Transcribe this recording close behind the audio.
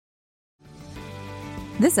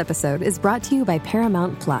This episode is brought to you by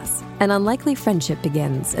Paramount Plus. An unlikely friendship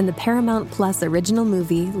begins in the Paramount Plus original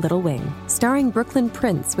movie Little Wing, starring Brooklyn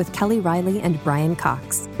Prince with Kelly Riley and Brian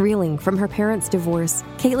Cox. Reeling from her parents' divorce,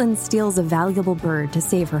 Caitlin steals a valuable bird to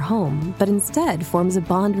save her home, but instead forms a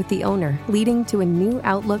bond with the owner, leading to a new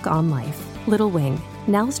outlook on life. Little Wing,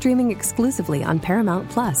 now streaming exclusively on Paramount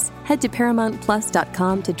Plus. Head to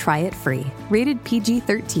ParamountPlus.com to try it free. Rated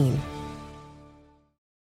PG-13.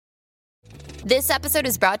 This episode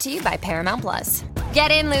is brought to you by Paramount Plus.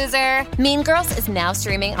 Get in, loser! Mean Girls is now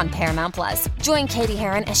streaming on Paramount Plus. Join Katie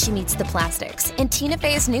Heron as she meets the plastics in Tina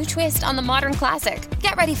Fey's new twist on the modern classic.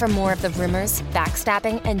 Get ready for more of the rumors,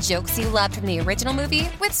 backstabbing, and jokes you loved from the original movie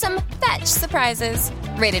with some fetch surprises.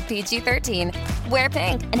 Rated PG-13. Wear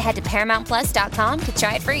pink and head to ParamountPlus.com to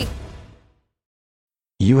try it free.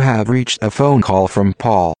 You have reached a phone call from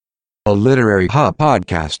Paul, a Literary Hub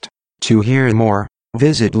podcast. To hear more,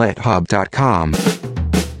 visit lethub.com.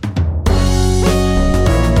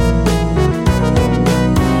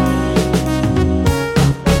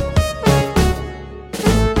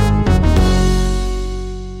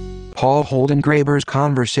 Paul Holdengraber's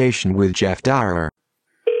conversation with Geoff Dyer.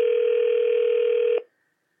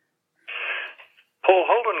 Paul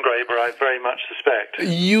Holdengraber, I very much suspect.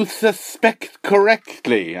 You suspect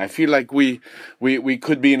correctly. I feel like we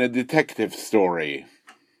could be in a detective story.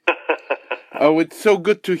 Oh, it's so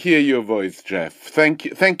good to hear your voice, Geoff. Thank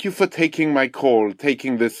you for taking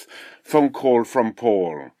this phone call from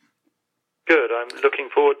Paul. Good, I'm looking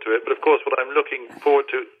forward to it. But of course, what I'm looking forward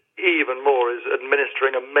to even more is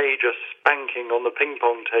administering a major spanking on the ping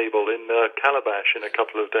pong table in Calabash in a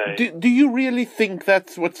couple of days. Do you really think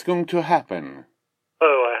that's what's going to happen?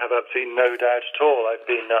 Oh, I have absolutely no doubt at all. I've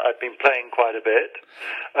been playing quite a bit,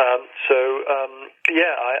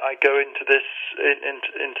 I go into this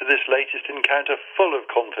latest encounter full of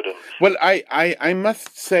confidence. Well, I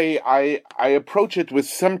must say I approach it with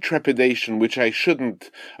some trepidation, which I shouldn't,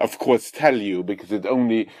 of course, tell you, because it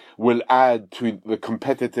only will add to the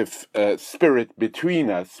competitive spirit between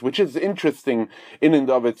us, which is interesting in and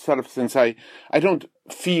of itself, since I don't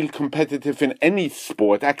feel competitive in any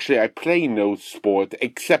sport. Actually, I play no sport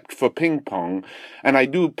except for ping pong, and I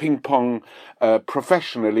do ping pong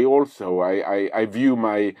professionally also. I view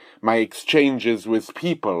my exchanges with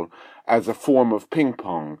people as a form of ping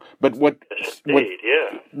pong. But what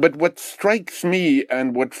strikes me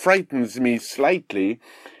and what frightens me slightly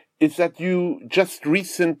is that you just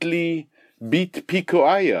recently beat Pico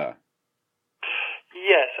Iyer.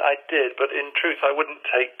 Yes, I did, but in truth, I wouldn't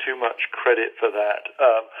take too much credit for that.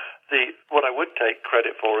 What I would take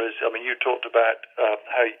credit for is, you talked about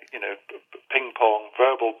how, ping pong,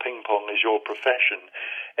 verbal ping pong is your profession.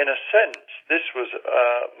 In a sense, this was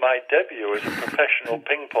my debut as a professional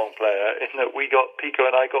ping pong player, in that Pico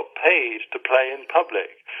and I got paid to play in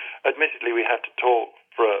public. Admittedly, we had to talk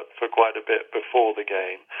for quite a bit before the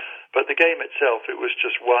game. But the game itself, it was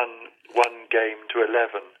just one game to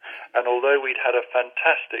 11. And although we'd had a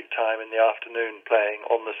fantastic time in the afternoon playing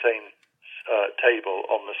on the same table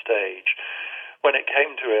on the stage, when it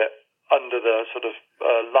came to it, under the sort of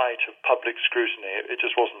light of public scrutiny, it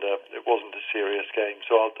just wasn't a serious game.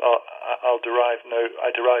 So I derive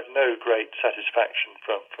no great satisfaction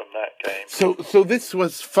from that game. So this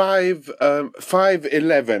was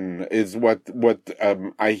 5-11 is what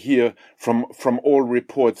I hear from all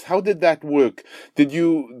reports. How did that work? Did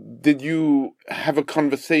you have a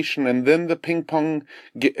conversation and then the ping pong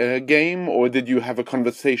game, or did you have a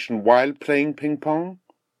conversation while playing ping pong?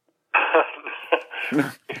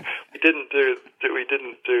 We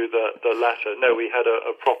didn't do the latter. No, we had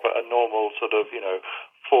a normal sort of,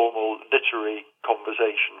 formal literary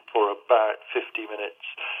conversation for about 50 minutes.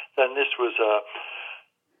 Then this was a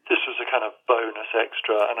kind of bonus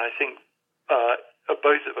extra, and I think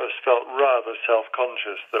both of us felt rather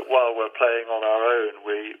self-conscious that while we're playing on our own,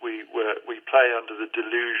 we play under the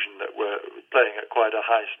delusion that we're playing at quite a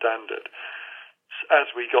high standard.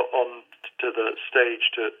 As we got on to the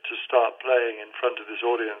stage to start playing in front of this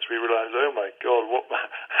audience, we realized, oh my God,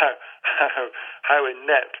 how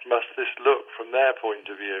inept must this look from their point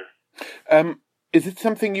of view? Is it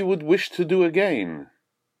something you would wish to do again?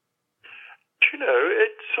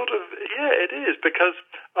 It's sort of, it is, because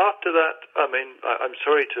after that, I'm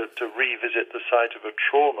sorry to revisit the site of a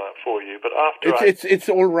trauma for you, but it's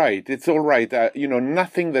all right. It's all right.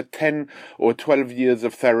 Nothing that 10 or 12 years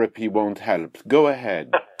of therapy won't help. Go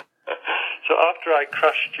ahead. So after I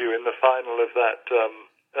crushed you in the final of that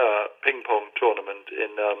ping pong tournament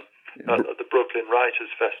at the Brooklyn Writers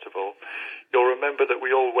Festival, you'll remember that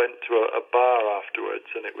we all went to a bar afterwards,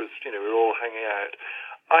 and it was, we were all hanging out.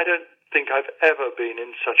 I don't think I've ever been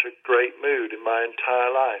in such a great mood in my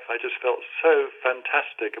entire life. I just felt so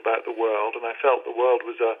fantastic about the world, and I felt the world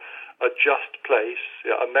was a just place,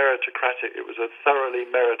 a meritocratic. It was a thoroughly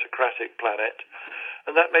meritocratic planet,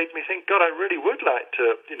 and that made me think, God, I really would like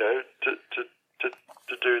to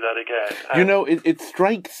do that again. And it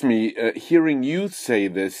strikes me, hearing you say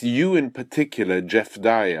this, you in particular, Geoff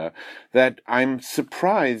Dyer, that I'm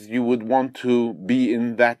surprised you would want to be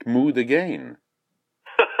in that mood again.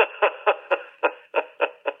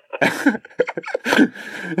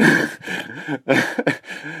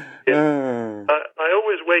 I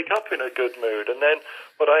always wake up in a good mood, and then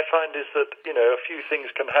what I find is that, a few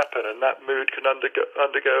things can happen, and that mood can undergo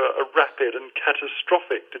a rapid and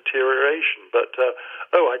catastrophic deterioration. But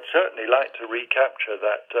I'd certainly like to recapture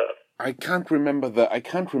that. I can't remember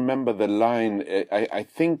the line. I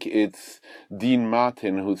think it's Dean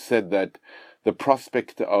Martin who said that the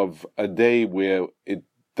prospect of a day where it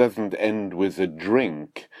doesn't end with a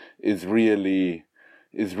drink is really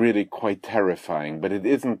quite terrifying, but it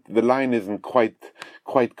isn't. The line isn't quite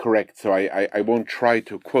correct, so I won't try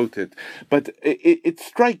to quote it. But it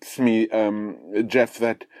strikes me, Geoff,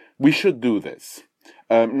 that we should do this.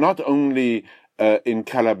 Not only in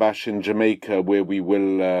Calabash in Jamaica, where we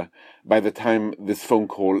will, by the time this phone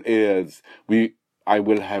call airs, I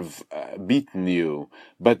will have beaten you,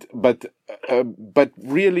 but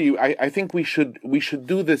really, I think we should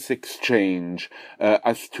do this exchange,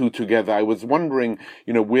 us two together. I was wondering,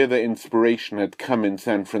 where the inspiration had come in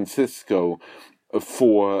San Francisco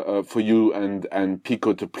for you and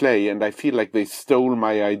Pico to play, and I feel like they stole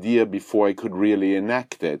my idea before I could really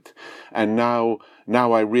enact it, and now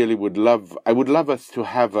I really would love us to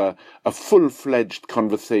have a full-fledged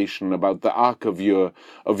conversation about the arc of your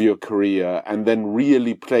career, and then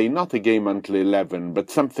really play not a game until 11, but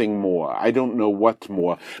something more. I don't know what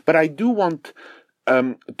more, but I do want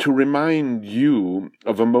to remind you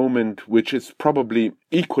of a moment which is probably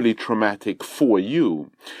equally traumatic for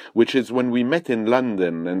you, which is when we met in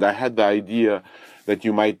London, and I had the idea that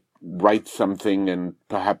you might write something and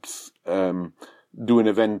perhaps do an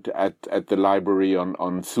event at the library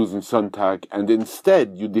on Susan Sontag, and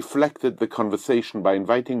instead you deflected the conversation by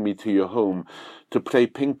inviting me to your home to play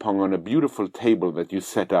ping pong on a beautiful table that you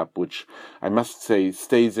set up, which I must say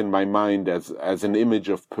stays in my mind as an image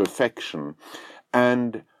of perfection.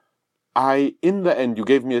 And in the end, you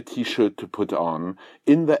gave me a T-shirt to put on.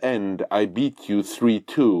 In the end, I beat you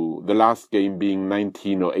 3-2, the last game being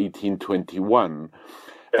 19 or 18-21.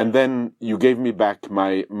 And then you gave me back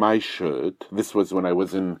my shirt. This was when I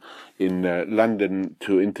was in London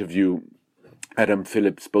to interview Adam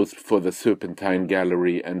Phillips, both for the Serpentine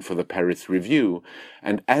Gallery and for the Paris Review.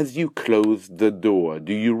 And as you closed the door,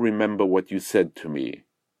 do you remember what you said to me?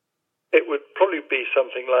 It would probably be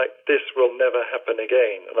something like, "This will never happen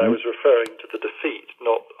again." And I was referring to the defeat,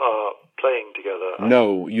 not our playing together.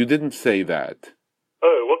 No, you didn't say that.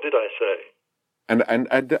 Oh, what did I say? And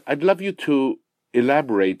I'd love you to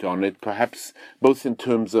elaborate on it, perhaps both in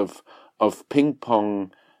terms of ping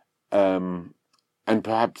pong, and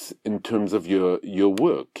perhaps in terms of your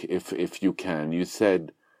work, if you can. You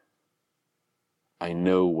said, "I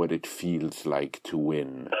know what it feels like to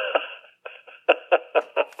win."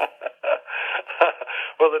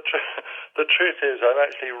 Well, the truth is, I'm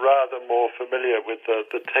actually rather more familiar with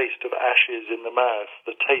the taste of ashes in the mouth,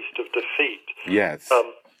 the taste of defeat. Yes.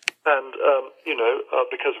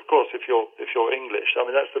 Because of course, if you're English, I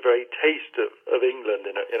mean, that's the very taste of England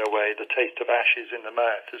in a way, the taste of ashes in the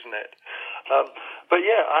mouth, isn't it? But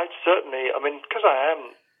yeah, I certainly, I mean, because I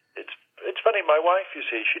am. It's funny. My wife, you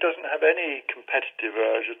see, she doesn't have any competitive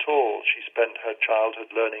urge at all. She spent her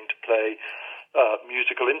childhood learning to play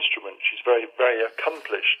musical instruments. She's very, very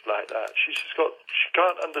accomplished like that. She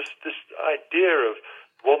can't understand this idea of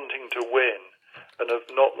wanting to win and of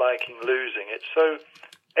not liking losing. It's so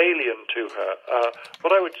alien to her.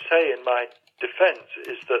 What I would say in my defense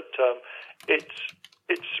is that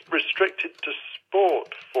it's restricted to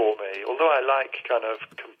sport for me, although I like kind of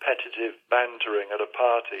competitive bantering at a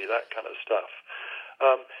party, that kind of stuff.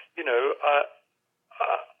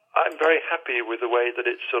 I'm very happy with the way that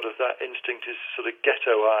it's sort of, that instinct is sort of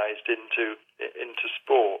ghettoized into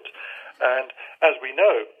sport. And as we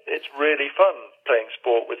know, it's really fun playing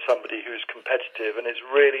sport with somebody who's competitive, and it's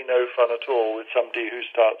really no fun at all with somebody who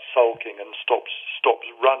starts sulking and stops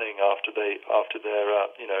running after they're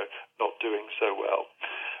not doing so well.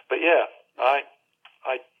 But yeah,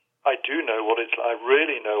 I do know what it's. I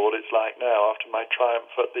really know what it's like now after my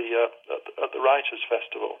triumph at the Writers'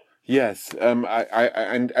 Festival. Yes,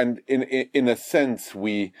 and in a sense,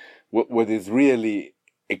 what is really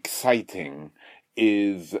exciting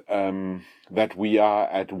is that we are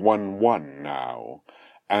at 1-1 now,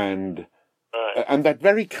 and that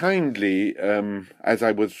very kindly, as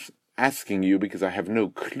I was asking you, because I have no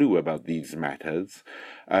clue about these matters,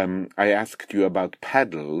 I asked you about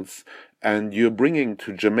paddles, and you're bringing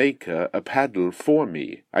to Jamaica a paddle for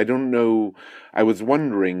me. I don't know. I was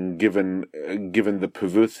wondering, given the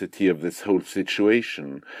perversity of this whole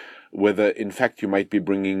situation, whether in fact you might be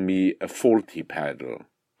bringing me a faulty paddle.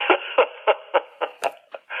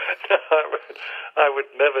 I would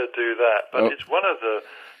never do that, but it's one of the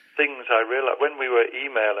things I realized when we were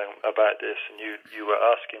emailing about this, and you were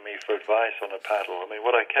asking me for advice on a paddle. I mean,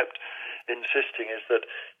 what I kept insisting is that,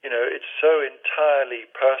 it's so entirely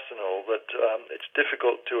personal that it's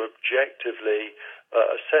difficult to objectively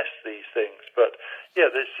assess these things. But yeah,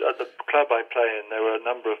 at the club I play in, there were a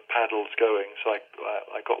number of paddles going, so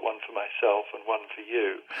I got one for myself and one for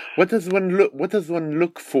you. What does one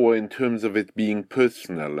look for in terms of it being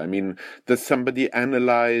personal? I mean, does somebody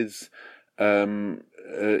analyze your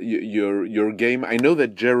game? I know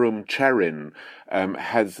that Jerome Charin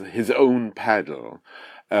has his own paddle.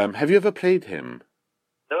 Have you ever played him?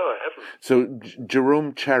 No, I haven't. So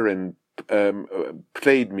Jerome Charin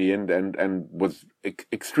played me and was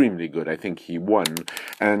extremely good. I think he won.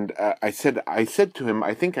 And I said to him,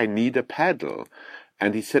 I think I need a paddle.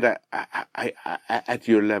 And he said, I at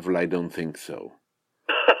your level, I don't think so.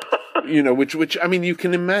 Which I mean, you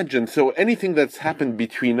can imagine. So anything that's happened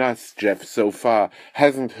between us, Geoff, so far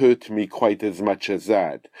hasn't hurt me quite as much as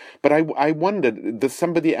that. But I wondered, does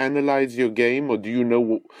somebody analyze your game, or do you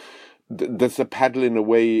know, does the paddle in a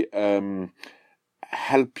way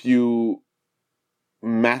help you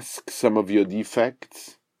mask some of your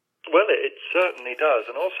defects? Well, it certainly does.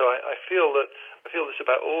 And also I feel this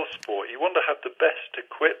about all sport. You want to have the best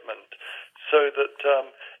equipment so that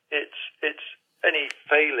it's any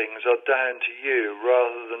failings are down to you,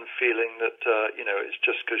 rather than feeling that it's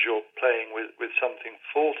just because you're playing with something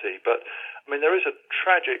faulty. But I mean, there is a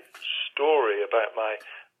tragic story about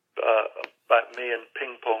me and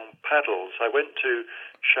ping pong paddles. I went to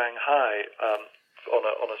Shanghai on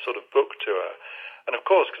a sort of book tour, and of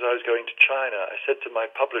course, because I was going to China, I said to my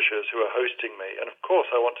publishers who are hosting me, and of course,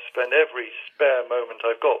 I want to spend every spare moment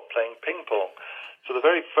I've got playing ping pong. So the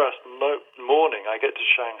very first morning I get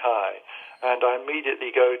to Shanghai, and I immediately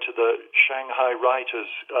go to the Shanghai Writers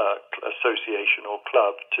Association or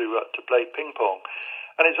club to play ping pong.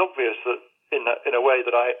 And it's obvious that in a way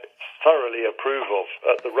that I thoroughly approve of,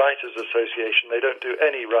 at the Writers Association, they don't do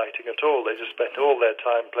any writing at all. They just spend all their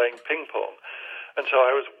time playing ping pong. And so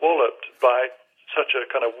I was walloped by such a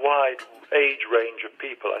kind of wide age range of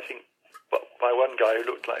people. I think by one guy who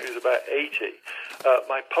looked like he was about 80.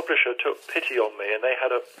 My publisher took pity on me, and they had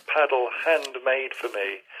a paddle handmade for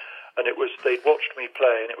me. And they'd watched me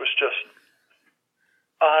play, and it was just,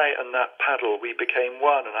 I and that paddle, we became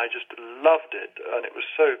one, and I just loved it, and it was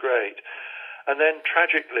so great. And then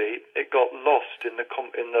tragically, it got lost in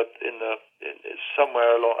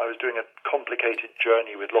somewhere along. I was doing a complicated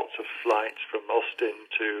journey with lots of flights from Austin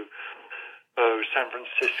to San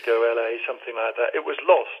Francisco, LA, something like that. It was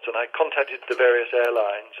lost, and I contacted the various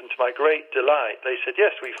airlines, and to my great delight, they said,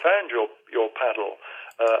 yes, we found your paddle.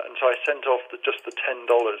 And so I sent off just the $10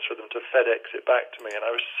 for them to FedEx it back to me, and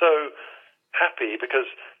I was so happy because,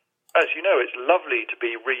 as you know, it's lovely to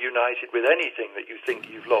be reunited with anything that you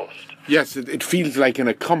think you've lost. Yes, it feels like an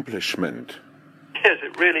accomplishment. Yes,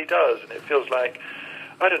 it really does, and it feels like,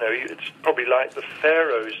 I don't know, it's probably like the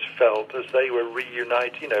pharaohs felt as they were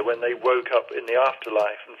reunited, when they woke up in the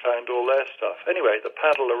afterlife and found all their stuff. Anyway, the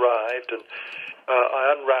paddle arrived, and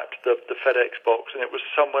I unwrapped the FedEx box, and it was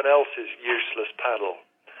someone else's useless paddle.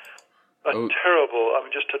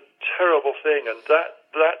 Just a terrible thing, and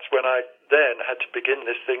that's when I then had to begin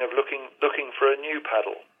this thing of looking for a new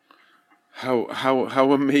paddle.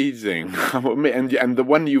 How amazing! And the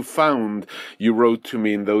one you found, you wrote to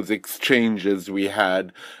me in those exchanges we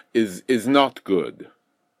had, is not good.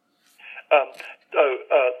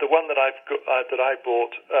 The one that I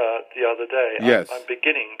bought the other day, yes. I'm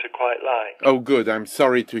beginning to quite like. Oh, good. I'm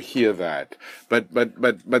sorry to hear that, but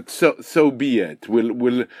so be it.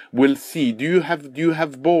 We'll see. Do you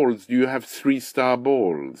have balls? Do you have 3-star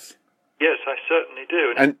balls? Yes, I certainly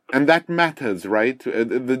do. And that matters, right?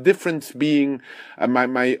 The difference being,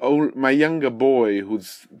 my younger boy,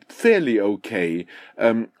 who's fairly okay,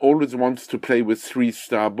 always wants to play with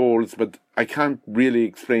 3-star balls, but I can't really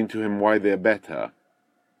explain to him why they're better.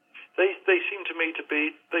 They seem to me to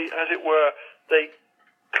be, as it were, they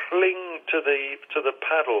cling to the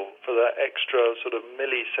paddle for that extra sort of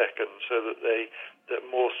millisecond, so that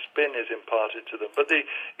more spin is imparted to them. But the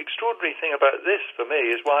extraordinary thing about this for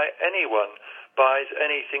me is why anyone buys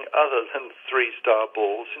anything other than 3-star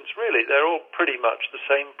balls, since really they're all pretty much the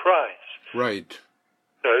same price. Right.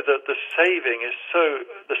 That the saving is so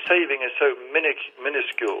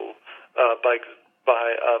minuscule by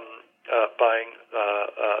buying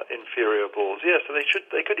inferior balls. Yeah, so they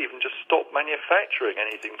could even just stop manufacturing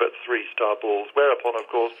anything but 3-star balls. Whereupon, of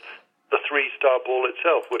course, the 3-star ball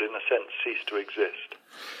itself would, in a sense, cease to exist.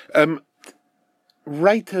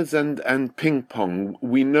 Writers and ping pong.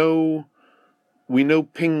 We know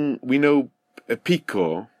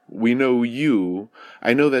Pico. We know you.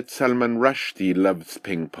 I know that Salman Rushdie loves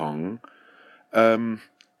ping pong. Do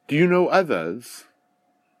you know others?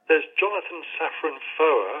 There's Jonathan Safran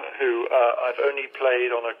Foer, who I've only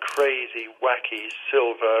played on a crazy, wacky,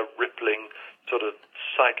 silver, rippling, sort of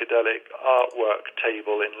psychedelic artwork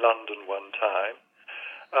table in London one time.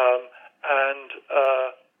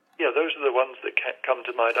 Those are the ones that come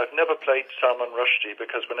to mind. I've never played Salman Rushdie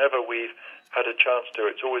because whenever we've had a chance to,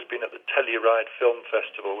 it's always been at the Telluride Film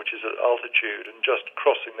Festival, which is at altitude, and just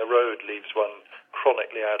crossing the road leaves one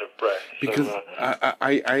chronically out of breath. Because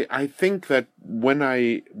I think that when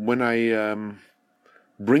I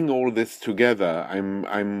bring all this together,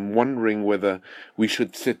 I'm wondering whether we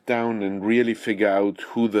should sit down and really figure out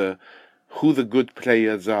who the good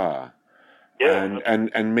players are. Yeah.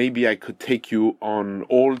 And maybe I could take you on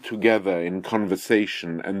all together in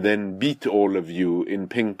conversation and then beat all of you in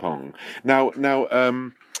ping pong. Now,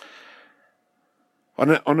 on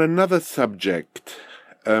another subject,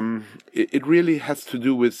 it really has to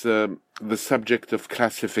do with the subject of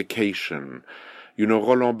classification.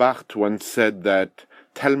 Roland Barthes once said that,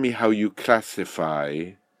 "Tell me how you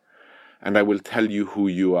classify, and I will tell you who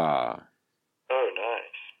you are." Oh,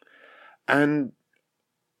 nice. And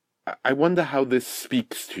I wonder how this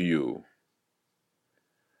speaks to you.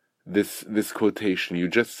 This quotation you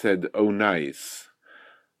just said, "Oh, nice."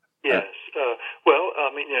 Yes.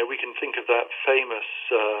 We can think of that famous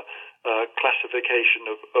classification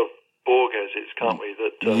of Borges's, can't we?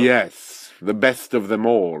 Yes, the best of them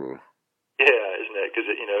all. Yeah, isn't it? Because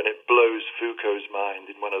and it blows Foucault's mind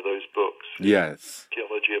in one of those books. Yes.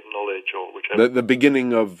 Theology of Knowledge, or whichever. The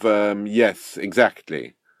beginning of yes,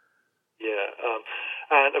 exactly. Yeah.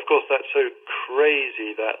 And of course, that's so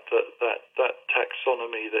crazy that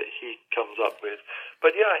taxonomy that he comes up with.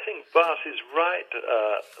 But yeah, I think Barthes is right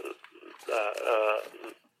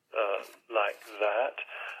like that.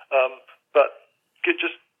 But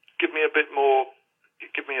just give me a bit more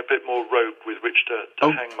rope with which to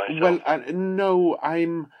hang myself. Well, no,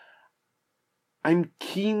 I'm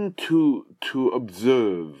keen to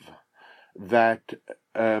observe that.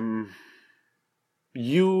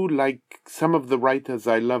 You, like some of the writers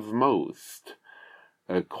I love most,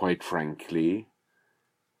 quite frankly,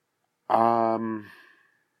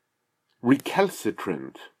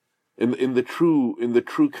 recalcitrant in the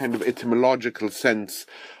true kind of etymological sense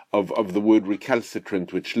of the word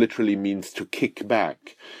recalcitrant, which literally means to kick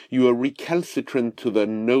back. You are recalcitrant to the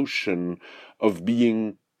notion of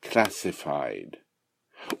being classified,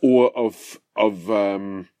 or of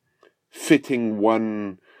fitting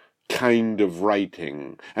one kind of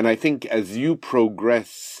writing. And I think as you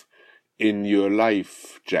progress in your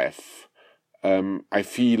life, Geoff, I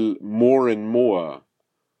feel more and more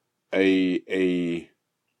a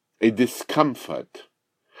discomfort.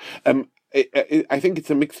 I think it's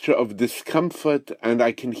a mixture of discomfort, and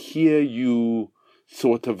I can hear you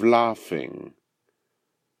sort of laughing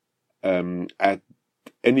at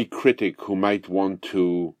any critic who might want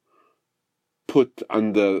to put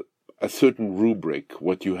under a certain rubric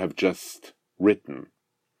what you have just written,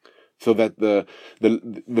 so that the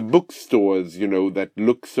bookstores, that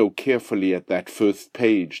look so carefully at that first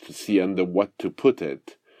page to see under what to put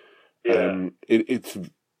it. Yeah.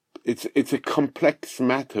 It's a complex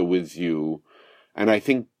matter with you, and I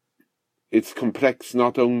think it's complex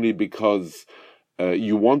not only because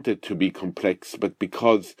you want it to be complex, but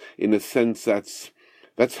because, in a sense, that's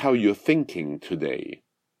how you're thinking today.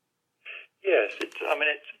 Yes,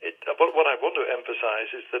 what I want to emphasize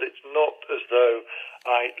is that it's not as though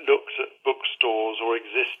I looked at bookstores or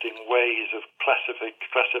existing ways of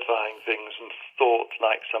classifying things and thought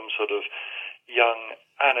like some sort of young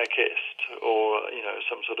anarchist or,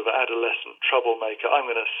 some sort of adolescent troublemaker, I'm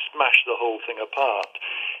going to smash the whole thing apart.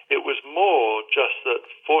 It was more just that,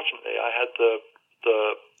 fortunately, I had the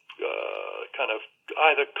kind of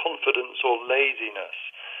either confidence or laziness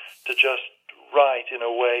to just write in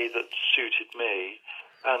a way that suited me,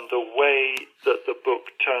 and the way that the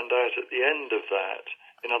book turned out at the end of that,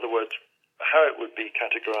 in in other words, how it would be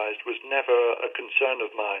categorized was never a concern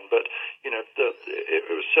of mine. But, it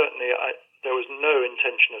was certainly, there was no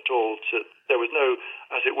intention at all there was no,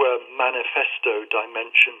 as it were, manifesto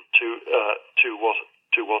dimension to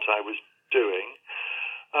what I was doing.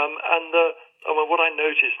 What I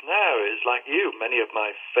notice now is, like you, many of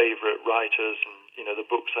my favorite writers and, the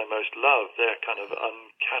books I most love, they're kind of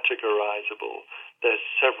uncategorizable. There's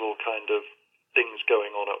several kind of things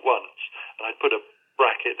going on at once. And I'd put a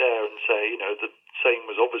bracket there and say, the same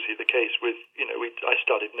was obviously the case with, I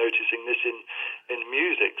started noticing this in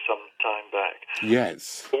music some time back.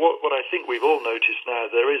 Yes. What I think we've all noticed now,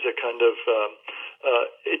 there is a kind of,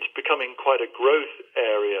 it's becoming quite a growth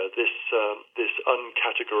area, this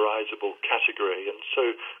uncategorizable category. And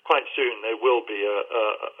so quite soon there will be a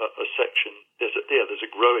section, there's a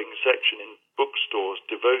growing section in bookstores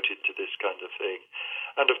devoted to this kind of thing.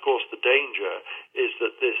 And of course the danger is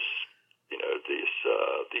that these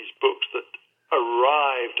books that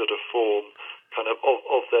arrived at a form kind of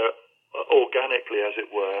their organically, as it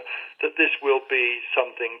were, that this will be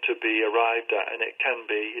something to be arrived at, and it can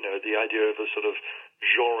be, the idea of a sort of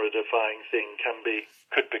genre-defying thing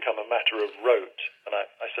could become a matter of rote, and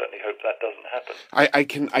I certainly hope that doesn't happen.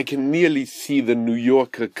 I can nearly see the New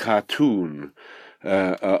Yorker cartoon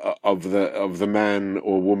of the man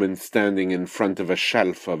or woman standing in front of a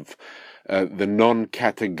shelf of the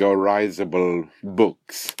non-categorizable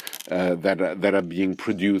books that are being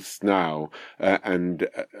produced now, and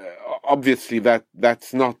obviously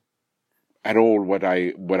that's not at all what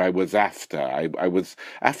I was after. I was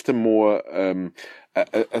after more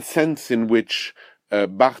a sense in which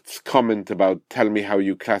Barthes' comment about "tell me how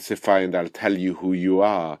you classify and I'll tell you who you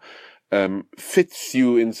are" fits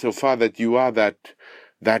you insofar that you are that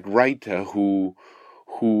writer who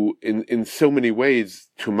in so many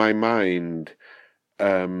ways, to my mind,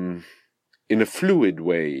 in a fluid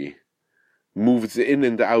way, moves in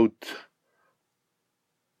and out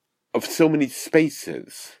of so many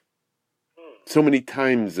spaces, so many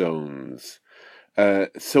time zones,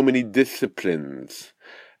 so many disciplines.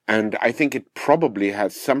 And I think it probably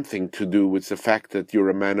has something to do with the fact that you're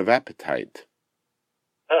a man of appetite.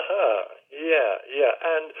 Yeah.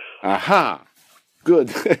 And aha,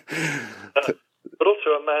 good. But also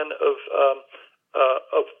a man of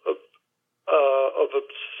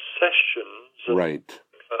obsessions, and, right,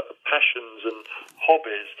 passions and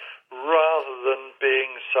hobbies, rather than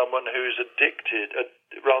being someone who's addicted,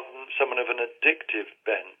 rather than someone of an addictive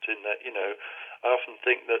bent. In that, I often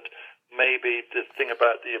think that maybe the thing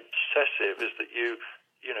about the obsessive is that you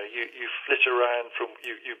flit around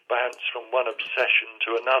you bounce from one obsession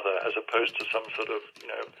to another, as opposed to some sort of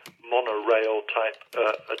monorail type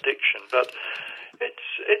addiction. But it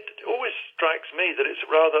always strikes me that it's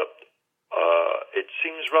rather it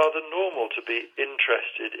seems rather normal to be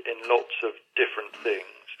interested in lots of different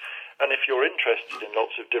things. And if you're interested in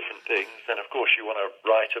lots of different things, then of course you want to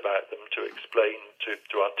write about them, to explain,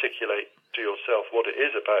 to articulate to yourself what it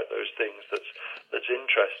is about those things that's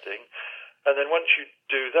interesting. And then once you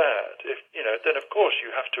do that, then of course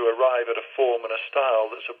you have to arrive at a form and a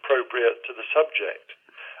style that's appropriate to the subject.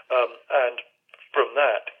 And from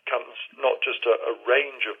that comes not just a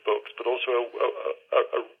range of books, but also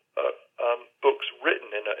books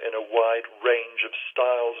written in a wide range of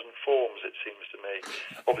styles and forms, it seems to me.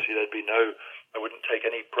 Obviously I wouldn't take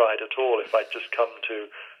any pride at all if I'd just come to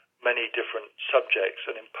many different subjects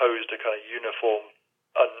and imposed a kind of uniform,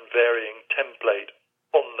 unvarying template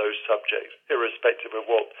on those subjects, irrespective of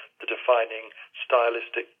what the defining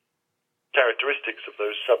stylistic characteristics of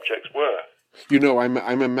those subjects were.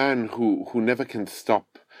 I'm a man who never can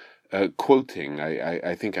stop quoting.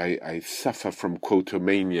 I think I suffer from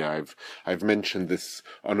quotomania. I've mentioned this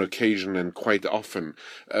on occasion and quite often.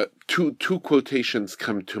 Two quotations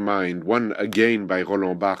come to mind. One again by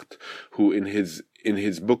Roland Barthes, who in his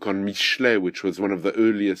book on Michelet, which was one of the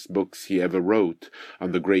earliest books he ever wrote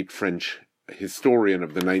on the great French historian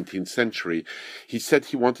of the 19th century, he said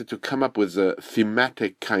he wanted to come up with a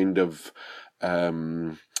thematic kind of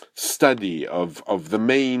study of the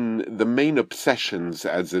main obsessions,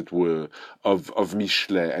 as it were, of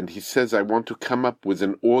Michelet. And he says, I want to come up with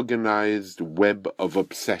an organized web of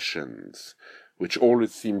obsessions, which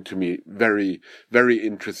always seemed to me very, very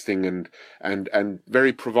interesting and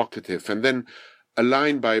very provocative. And then a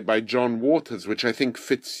line by John Waters, which I think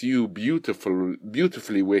fits you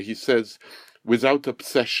beautifully, where he says, without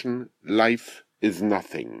obsession, life is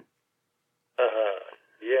nothing.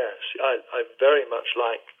 Yes, I very much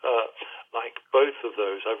like both of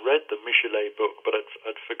those. I've read the Michelet book, but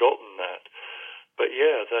I'd forgotten that. But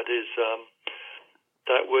yeah, that is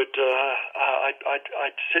that would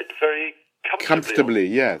I'd sit very comfortably.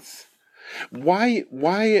 Yes. Why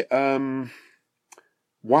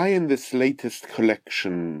in this latest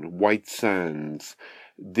collection, White Sands,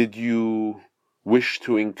 did you wish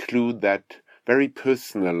to include that very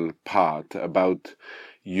personal part about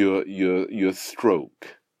your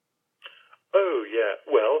stroke? Oh, yeah.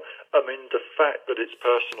 Well, I mean, the fact that it's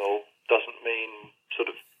personal doesn't mean sort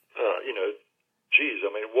of, geez,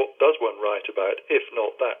 I mean, what does one write about if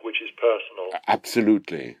not that which is personal?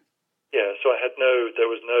 Absolutely. Yeah, so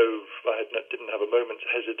didn't have a moment's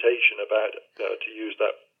hesitation about, to use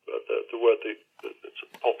that, the word that's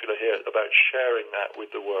popular here, about sharing that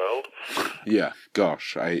with the world. Yeah,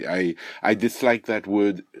 gosh, I dislike that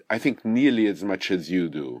word, I think, nearly as much as you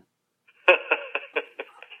do.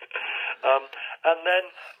 And then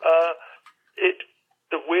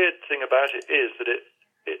the weird thing about it is that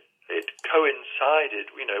it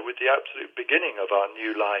coincided, with the absolute beginning of our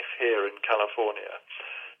new life here in California.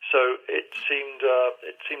 So it seemed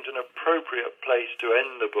an appropriate place to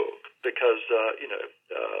end the book because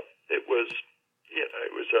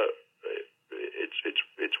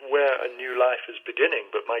it's where a new life is beginning.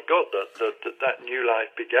 But my God, that new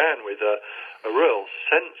life began with a real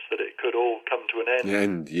sense that it could all come to an end.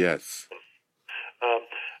 And yes.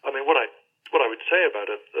 I mean, what I would say about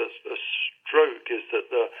a stroke is that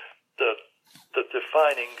the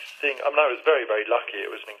defining thing. I mean, I was very, very lucky. It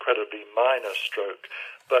was an incredibly minor stroke,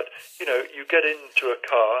 but you get into a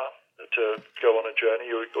car to go on a journey,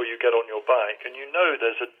 or you get on your bike, and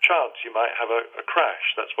there's a chance you might have a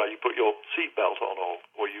crash. That's why you put your seatbelt on,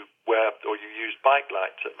 or you use bike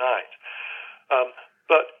lights at night.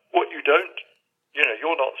 But what you don't,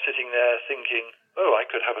 you're not sitting there thinking, oh, I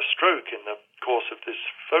could have a stroke in the course of this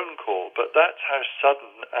phone call. But that's how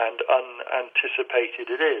sudden and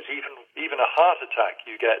unanticipated it is. Even a heart attack,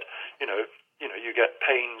 you get, you get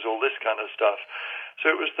pains, all this kind of stuff. So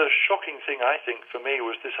it was the shocking thing, I think, for me,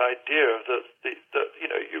 was this idea that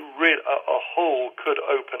a hole could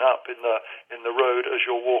open up in the road as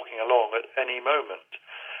you're walking along at any moment.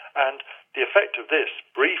 And the effect of this,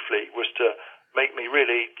 briefly, was to make me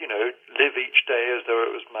really, live each day as though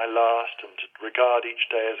it was my last, and to regard each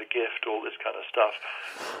day as a gift, all this kind of stuff.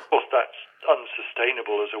 Of course, that's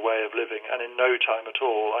unsustainable as a way of living, and in no time at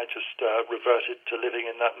all, I just reverted to living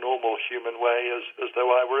in that normal human way as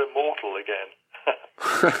though I were immortal again.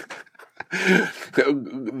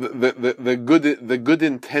 the good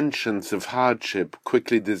intentions of hardship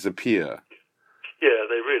quickly disappear. Yeah,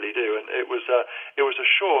 they really do, and it was a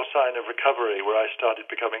sure sign of recovery where I started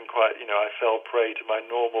becoming quite, I fell prey to my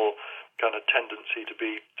normal kind of tendency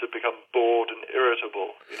to become bored and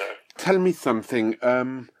irritable. Tell me something.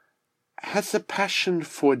 Has a passion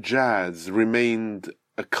for jazz remained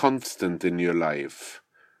a constant in your life?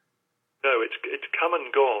 No, it's come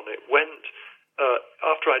and gone. It went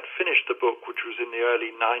after I'd finished the book, which was in the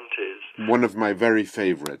early 90s. One of my very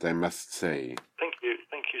favorite, I must say. Thank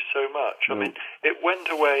you so much. I mean, it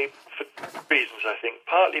went away for reasons, I think,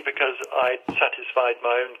 partly because I'd satisfied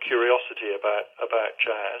my own curiosity about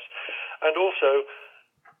jazz, and also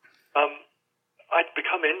I'd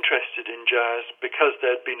become interested in jazz because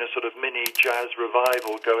there'd been a sort of mini jazz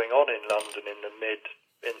revival going on in London in the mid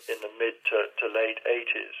to late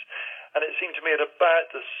 80s. And it seemed to me at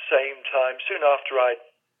about the same time, soon after I'd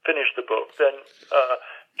finished the book, then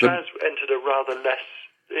jazz entered a rather less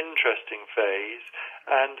interesting phase,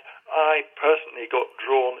 and I personally got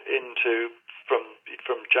drawn into, from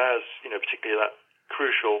jazz, particularly that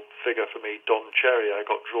crucial figure for me, Don Cherry. I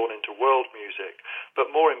got drawn into world music,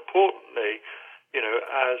 but more importantly,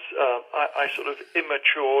 as I sort of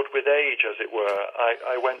immatured with age, as it were.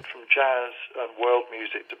 I went from jazz and world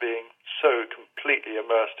music to being so completely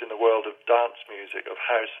immersed in the world of dance music, of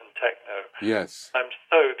house and techno. Yes. I'm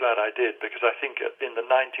so glad I did, because I think in the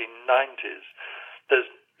 1990s, there's,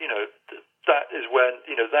 that is when,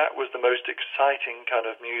 that was the most exciting kind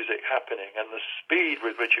of music happening, and the speed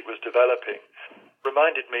with which it was developing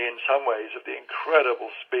reminded me in some ways of the incredible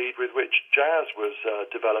speed with which jazz was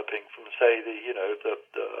developing from, say, the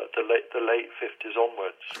late 50s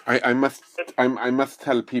onwards. I must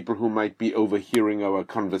tell people who might be overhearing our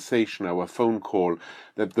conversation, our phone call,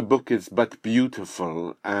 that the book is but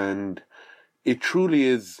beautiful, and it truly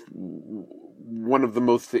is one of the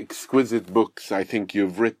most exquisite books I think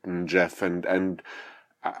you've written, Geoff, and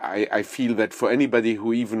I feel that for anybody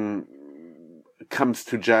who even comes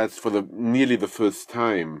to jazz for nearly the first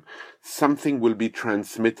time, something will be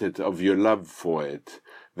transmitted of your love for it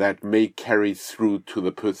that may carry through to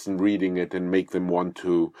the person reading it and make them want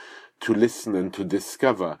to listen and to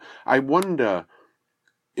discover. I wonder,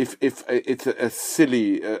 if it's a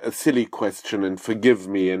silly question, and forgive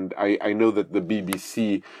me, and I know that the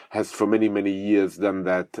BBC has for many years done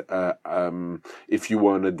that. If you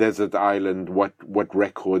were on a desert island, what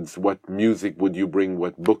records, what music would you bring,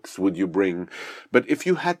 what books would you bring? But if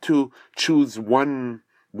you had to choose one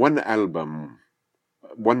album,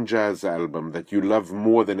 one jazz album that you love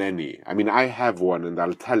more than any, I mean, I have one, and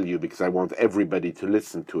I'll tell you because I want everybody to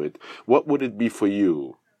listen to it. What would it be for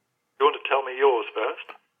you? You want to tell me yours first?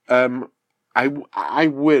 I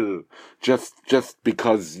will, just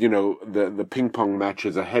because, you know, the ping pong match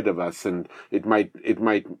is ahead of us, and it might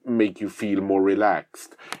make you feel more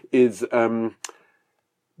relaxed. Is Ben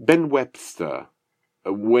Webster,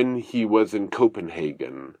 when he was in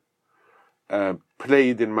Copenhagen,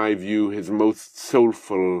 played, in my view, his most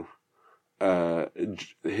soulful in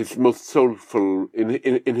his most soulful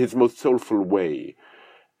way,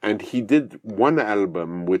 and he did one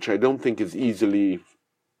album which I don't think is easily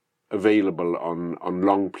available on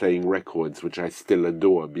long playing records, which I still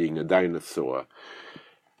adore, being a dinosaur.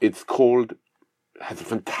 It's called, has a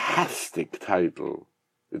fantastic title.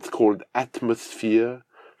 It's called Atmosphere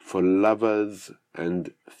for Lovers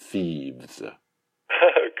and Thieves.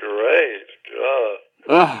 Great.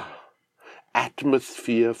 God.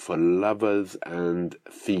 Atmosphere for Lovers and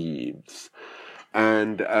Thieves.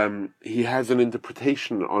 And he has an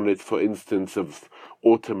interpretation on it, for instance, of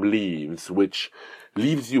Autumn Leaves, which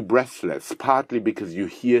leaves you breathless, partly because you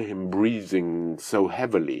hear him breathing so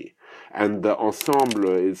heavily. And the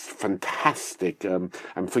ensemble is fantastic.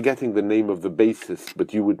 I'm forgetting the name of the bassist,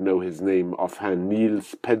 but you would know his name offhand.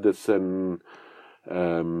 Niels Pedersen.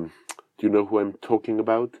 Do you know who I'm talking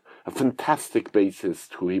about? A fantastic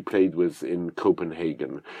bassist who he played with in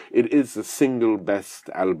Copenhagen. It is the single best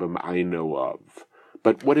album I know of.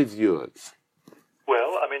 But what is yours?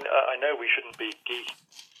 Well, I mean, I know we shouldn't be geeky,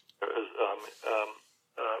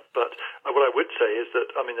 but what I would say is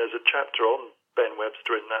that, I mean, there's a chapter on Ben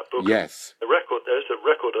Webster in that book. Yes. There's a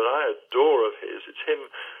record that I adore of his. It's him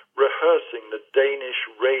rehearsing the Danish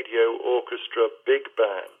Radio Orchestra Big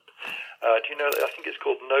Band. Do you know, I think it's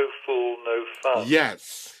called No Fool, No Fun.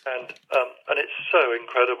 Yes. And it's so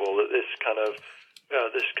incredible that this kind of,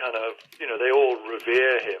 you know, they all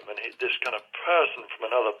revere him, and this kind of person from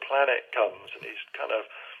another planet comes, and he's kind of,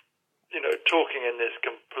 you know, talking in this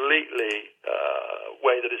completely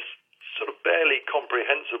way that is sort of barely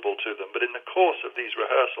comprehensible to them. But in the course of these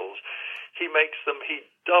rehearsals, he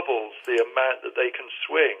doubles the amount that they can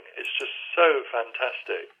swing. It's just so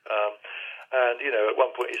fantastic. And, you know, at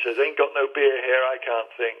one point he says, "Ain't got no beer here, I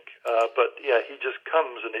can't think." But, yeah, he just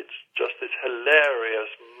comes, and it's just this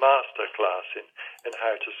hilarious masterclass in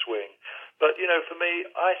how to swing. But, you know, for me,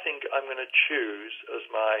 I think I'm going to choose as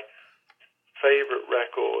my favorite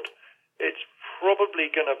record, it's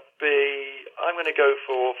probably going to be, I'm going to go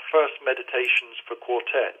for First Meditations for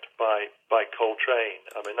Quartet by Coltrane.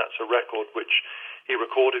 I mean, that's a record which he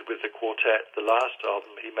recorded with the quartet, the last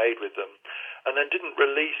album he made with them, and then didn't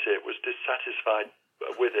release it, was dissatisfied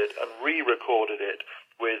with it, and re-recorded it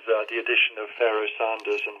with the addition of Pharoah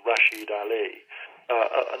Sanders and Rashid Ali.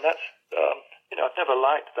 And that's, you know, I've never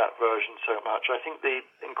liked that version so much. I think the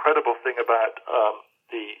incredible thing about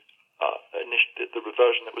the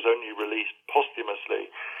version that was only released posthumously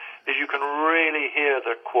is you can really hear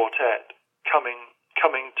the quartet coming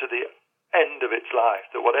to the end of its life,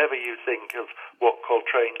 that whatever you think of what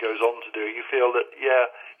Coltrane goes on to do, you feel that, yeah,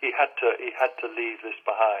 he had to leave this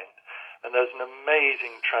behind. And there's an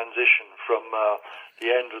amazing transition from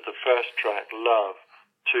the end of the first track, Love,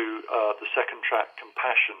 to the second track,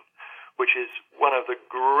 Compassion, which is one of the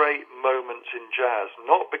great moments in jazz,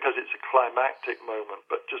 not because it's a climactic moment,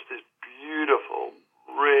 but just this beautiful,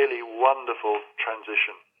 really wonderful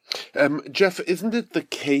transition. Geoff, isn't it the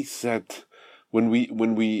case that when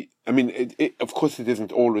we, I mean, of course it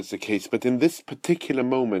isn't always the case, but in this particular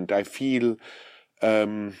moment, I feel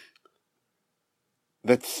that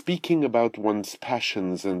speaking about one's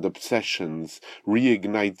passions and obsessions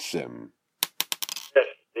reignites them. Yes,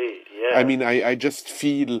 indeed, yeah. I mean, I just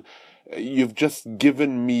feel you've just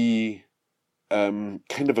given me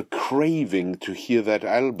kind of a craving to hear that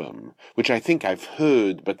album, which I think I've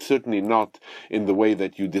heard, but certainly not in the way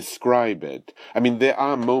that you describe it. I mean, there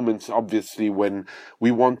are moments, obviously, when we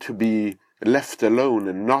want to be left alone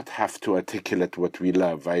and not have to articulate what we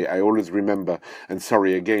love. I always remember, and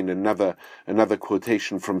sorry again, another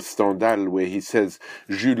quotation from Stendhal where he says,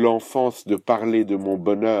 "J'eus l'enfance de parler de mon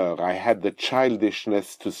bonheur." I had the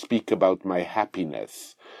childishness to speak about my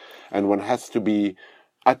happiness. And one has to be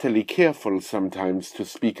utterly careful sometimes to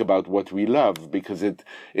speak about what we love, because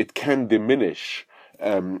it can diminish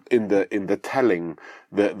in the telling,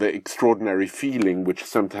 the extraordinary feeling which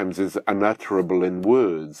sometimes is unutterable in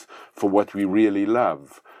words for what we really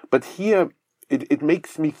love. But here it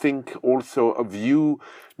makes me think also of you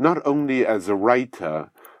not only as a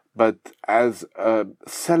writer, but as a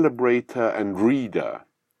celebrator and reader,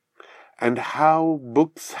 and how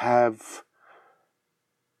books have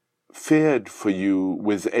fared for you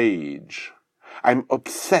with age. I'm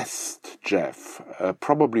obsessed, Geoff.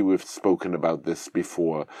 Probably we've spoken about this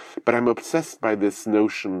before, but I'm obsessed by this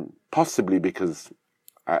notion, possibly because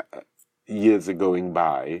years are going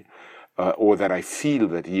by, or that I feel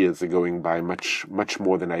that years are going by much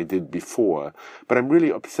more than I did before. But I'm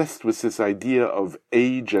really obsessed with this idea of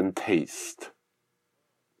age and taste.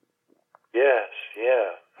 Yes,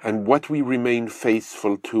 yeah. And what we remain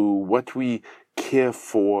faithful to, what we care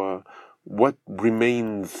for, what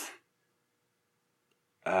remains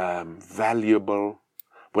valuable,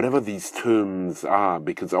 whatever these terms are,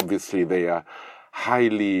 because obviously they are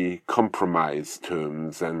highly compromised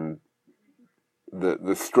terms, and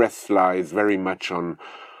the stress lies very much on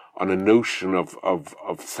a notion of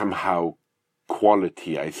somehow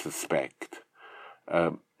quality, I suspect,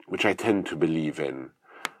 which I tend to believe in.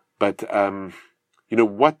 But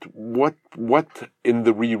what in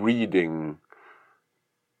the rereading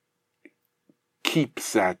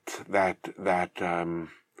keeps that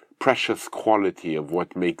precious quality of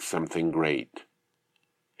what makes something great?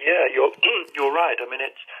 Yeah, you're right. I mean,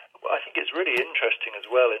 I think it's really interesting as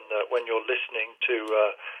well in that when you're listening to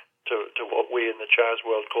what we in the jazz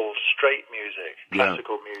world call straight music,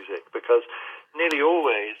 classical music, because nearly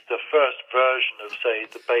always the first version of, say,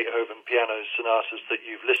 the Beethoven piano sonatas that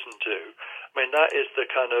you've listened to, I mean, that is the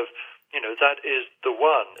kind of, that is the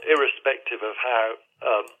one, irrespective of how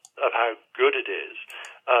good it is.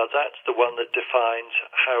 That's the one that defines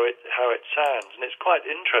how it sounds, and it's quite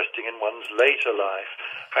interesting in one's later life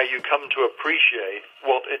how you come to appreciate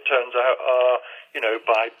what it turns out are,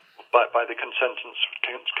 by the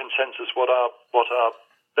consensus what are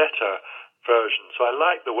better versions. So I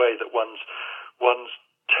like the way that one's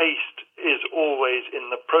taste is always in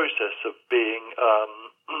the process of being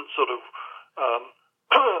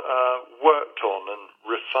worked on and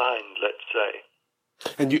refined, let's say.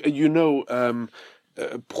 And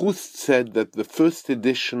Proust said that the first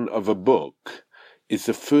edition of a book is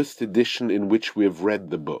the first edition in which we have read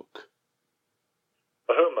the book.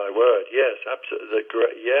 Oh my word! Yes, absolutely.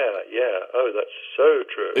 Yeah. Oh, that's so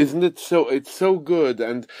true. Isn't it so? It's so good,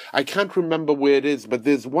 and I can't remember where it is, but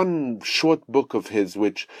there's one short book of his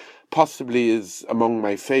which possibly is among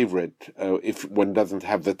my favorite, if one doesn't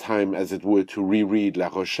have the time, as it were, to reread La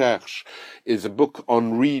Recherche, is a book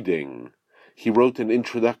on reading. He wrote an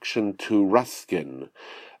introduction to Ruskin.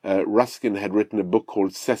 Ruskin had written a book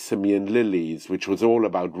called Sesame and Lilies, which was all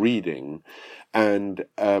about reading, and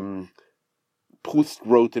Proust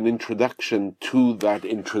wrote an introduction to that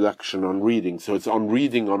introduction on reading. So it's on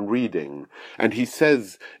reading. And he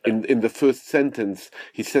says, in the first sentence,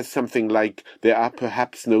 he says something like, there are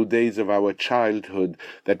perhaps no days of our childhood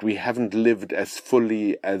that we haven't lived as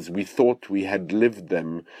fully as we thought we had lived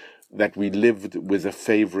them, that we lived with a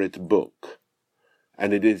favorite book.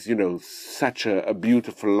 And it is, such a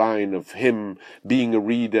beautiful line of him being a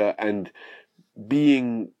reader and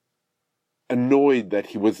being annoyed that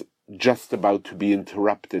he was just about to be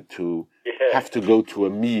interrupted to have to go to a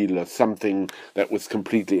meal or something that was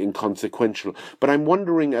completely inconsequential. But I'm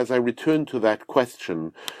wondering, as I return to that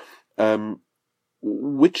question,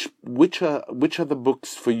 which are the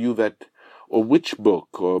books for you or which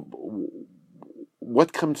book, or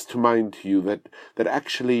what comes to mind to you that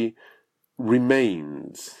actually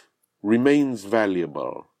remains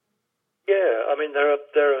valuable? Yeah, I mean there are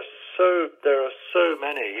so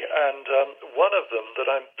many, and one of them that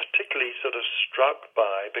I'm particularly sort of struck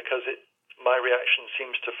by because my reaction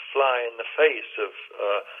seems to fly in the face of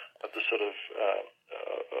the sort of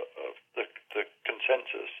the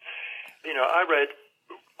consensus. I read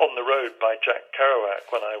On the Road by Jack Kerouac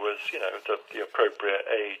when I was, the appropriate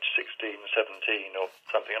age, 16, 17 or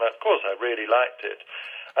something, and of course I really liked it.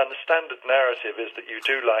 And the standard narrative is that you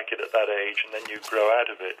do like it at that age and then you grow out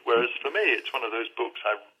of it. Whereas for me, it's one of those books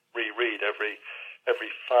I reread every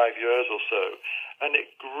 5 years or so. And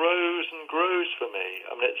it grows and grows for me.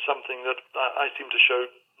 I mean, it's something that I seem to show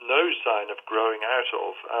no sign of growing out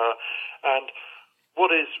of. And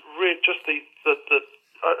what is just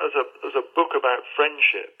as a book about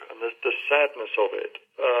friendship and the sadness of it,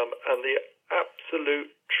 and the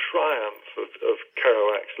absolute triumph of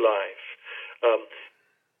Kerouac's life,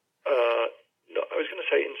 I was going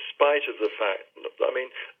to say in spite of the fact, I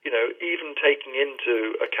mean, even taking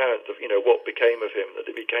into account of, what became of him, that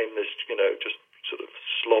it became this, just sort of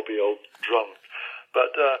slobby old drunk.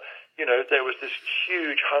 But, there was this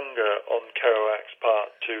huge hunger on Kerouac's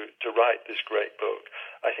part to write this great book.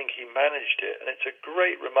 I think he managed it, and it's a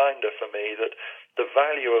great reminder for me that the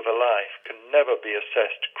value of a life can never be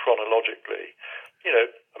assessed chronologically.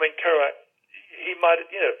 Kerouac, he might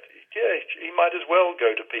as well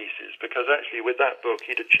go to pieces, because actually with that book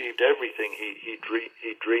he'd achieved everything he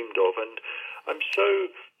dreamed of, and I'm so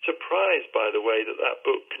surprised by the way that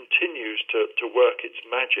book continues to work its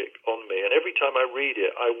magic on me, and every time I read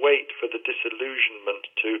it I wait for the disillusionment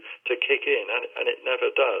to kick in, and it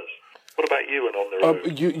never does. What about you and On the Road?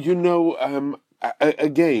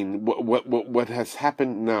 Again, what has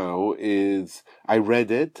happened now is I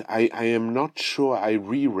read it. I am not sure I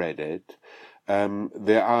reread it.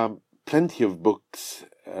 There are plenty of books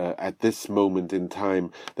at this moment in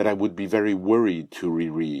time that I would be very worried to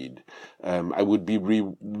reread. I would be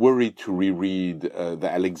worried to reread the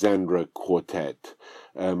Alexandra Quartet.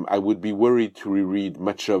 I would be worried to reread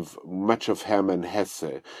much of Hermann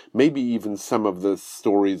Hesse, maybe even some of the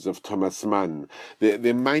stories of Thomas Mann.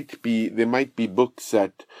 There might be books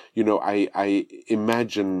that I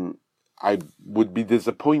imagine I would be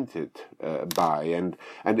disappointed by, and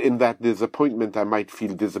in that disappointment I might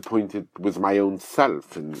feel disappointed with my own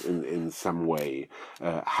self in some way.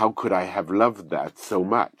 How could I have loved that so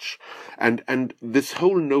much? And this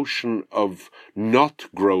whole notion of not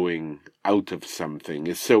growing out of something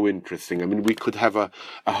is so interesting. I mean, we could have a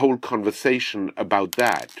whole conversation about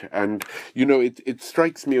that. And it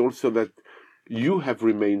strikes me also that you have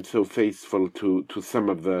remained so faithful to some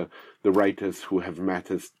of the writers who have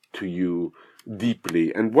mattered to you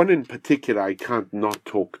deeply, and one in particular I can't not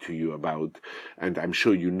talk to you about, and I'm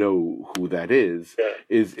sure you know who that is.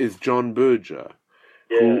 Is John Berger,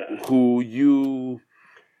 who you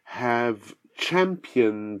have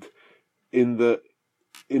championed in the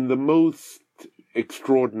most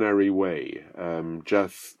extraordinary way,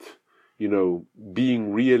 just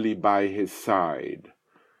being really by his side.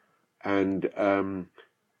 And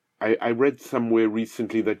I read somewhere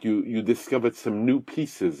recently that you discovered some new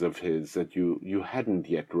pieces of his that you hadn't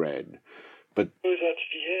yet read. But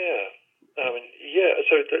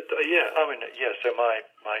So my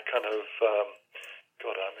kind of I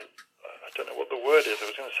don't know what the word is. I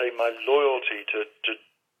was going to say my loyalty to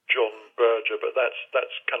John Berger, but that's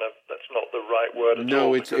not the right word at all.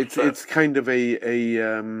 No, it's kind of a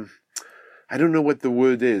I don't know what the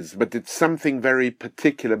word is, but it's something very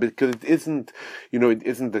particular, because it isn't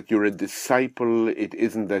that you're a disciple, it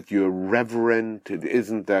isn't that you're reverent, it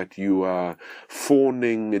isn't that you are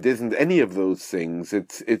fawning, it isn't any of those things.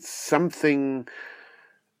 It's something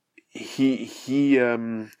he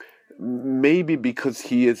maybe because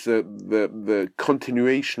he is the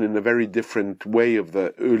continuation in a very different way of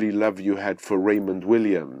the early love you had for Raymond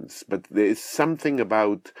Williams, but there is something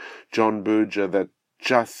about John Berger that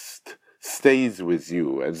just stays with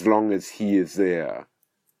you as long as he is there.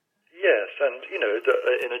 Yes, and in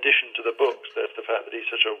addition to the books, there's the fact that he's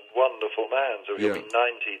such a wonderful man. So he'll be 90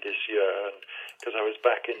 this year, and because I was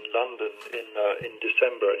back in London in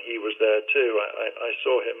December, and he was there too. I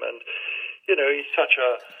saw him, and he's such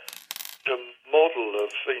a model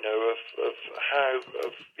of how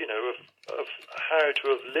to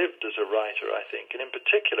have lived as a writer, I think, and in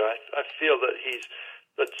particular, I feel that he's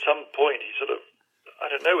at some point he sort of, I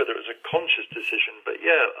don't know whether it was a conscious decision, but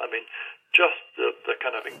just the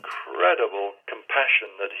kind of incredible compassion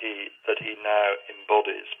that he now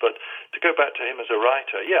embodies. But to go back to him as a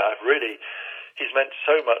writer, he's meant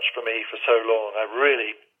so much for me for so long. I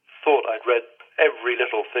really thought I'd read every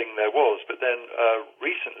little thing there was, but then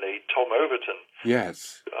recently Tom Overton,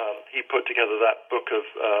 he put together that book of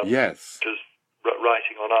just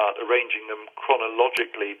writing on art, arranging them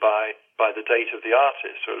chronologically by the date of the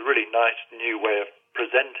artist. So it was a really nice new way of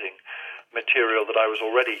presenting material that I was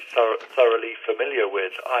already thoroughly familiar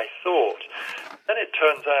with, I thought. Then it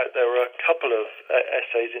turns out there were a couple of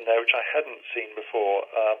essays in there which I hadn't seen before.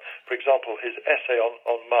 For example, his essay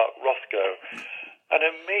on Mark Rothko. And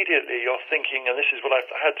immediately you're thinking, and this is what I've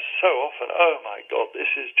had so often, oh my God,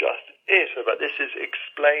 this is just it. But this is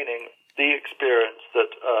explaining the experience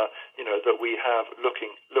that that we have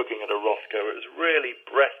looking at a Rothko. It was really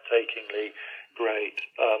breathtakingly great.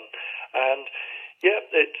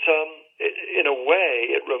 It's in a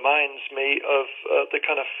way it reminds me of the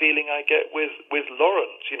kind of feeling I get with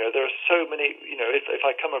Lawrence. There are so many. If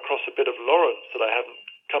I come across a bit of Lawrence that I haven't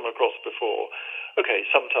come across before, okay,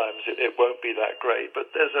 sometimes it won't be that great,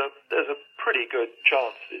 but there's a pretty good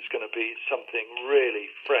chance it's going to be something really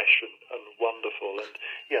fresh and wonderful. And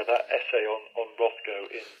that essay on Rothko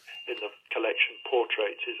in the collection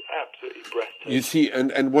Portraits is absolutely breathtaking. You see,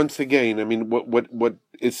 and once again, I mean, what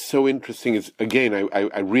is so interesting is, again,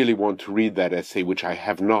 I really want to read that essay, which I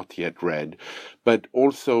have not yet read, but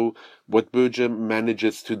also what Berger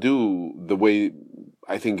manages to do, the way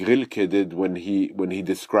I think Rilke did when he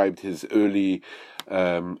described his early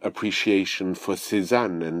appreciation for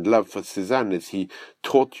Cézanne and love for Cézanne, is he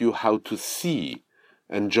taught you how to see.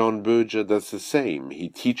 And John Berger does the same. He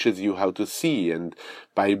teaches you how to see, and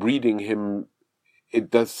by reading him,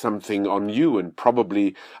 it does something on you. And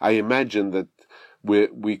probably, I imagine that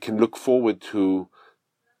we can look forward to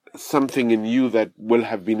something in you that will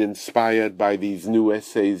have been inspired by these new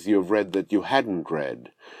essays you've read that you hadn't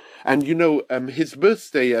read. And his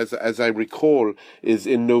birthday, as I recall, is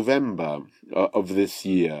in November of this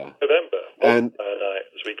year. November, and Bonfire Night,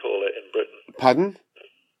 as we call it in Britain. Pardon?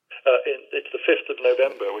 It's the 5th of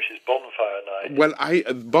November, which is Bonfire Night. Well,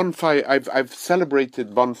 I've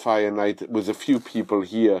celebrated Bonfire Night with a few people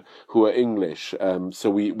here who are English. So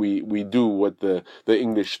we do what the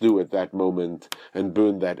English do at that moment and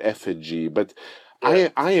burn that effigy. But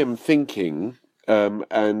yeah. I am thinking,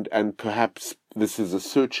 and perhaps this is a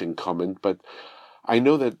searching comment, but I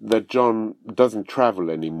know that John doesn't travel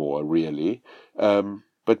anymore, really.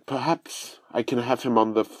 But perhaps I can have him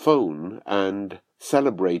on the phone and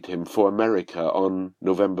celebrate him for America on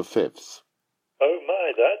November 5th. Oh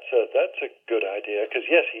my, that's a good idea, because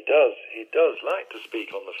yes, he does like to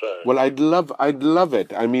speak on the phone. Well, I'd love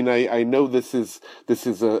it. I mean, I know this is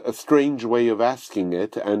a strange way of asking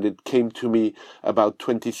it, and it came to me about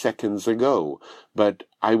 20 seconds ago, but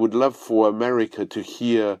I would love for America to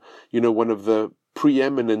hear, one of the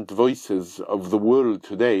preeminent voices of the world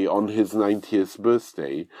today on his 90th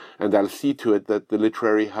birthday, and I'll see to it that the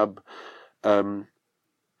Literary Hub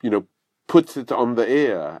puts it on the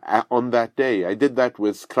air on that day. I did that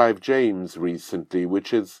with Clive James recently,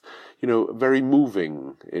 which is, very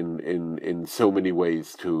moving in so many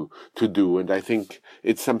ways to do. And I think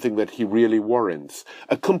it's something that he really warrants.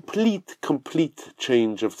 A complete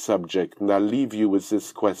change of subject. And I'll leave you with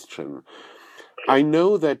this question. I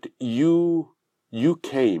know that you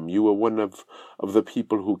were one of the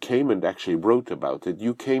people who came and actually wrote about it.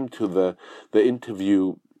 You came to the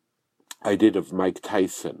interview I did of Mike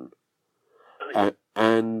Tyson.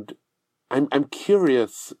 And I'm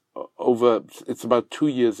curious, it's about 2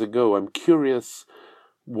 years ago, I'm curious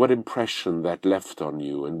what impression that left on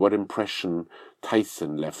you and what impression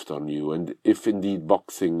Tyson left on you, and if indeed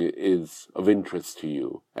boxing is of interest to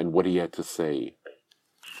you and what he had to say.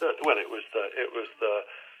 Well, it was the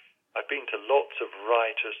I've been to lots of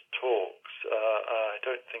writers' talks. I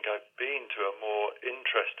don't think I've been to a more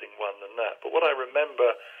interesting one than that. But what I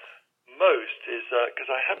remember most is because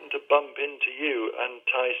I happened to bump into you and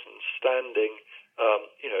Tyson standing,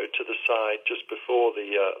 to the side just before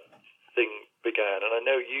the thing began. And I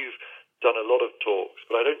know you've done a lot of talks,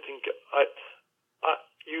 but I don't think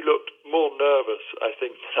you looked more nervous, I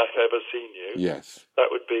think, than I've ever seen you. Yes.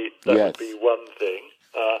 That would be one thing.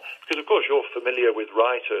 Because of course you're familiar with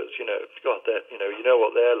writers, you know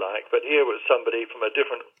what they're like. But here was somebody from a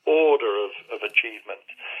different order of achievement.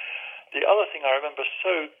 The other thing I remember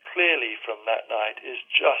so clearly from that night is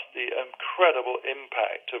just the incredible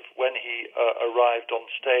impact of when he arrived on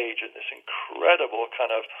stage in this incredible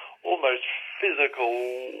kind of almost physical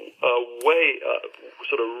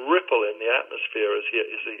sort of ripple in the atmosphere as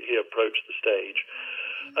he approached the stage.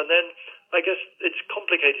 And then I guess it's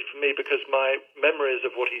complicated for me because my memories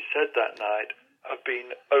of what he said that night have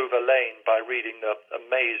been overlain by reading the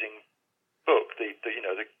amazing book, the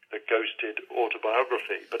ghosted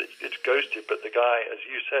autobiography. But it's ghosted, but the guy, as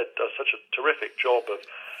you said, does such a terrific job of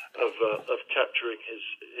capturing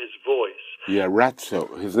his voice. Yeah,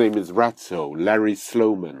 Ratso. His name is Ratso, Larry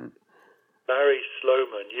Sloman. Larry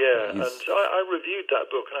Sloman, yeah. And I reviewed that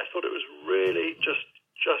book, and I thought it was really just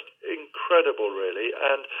incredible, really.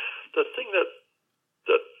 And the thing that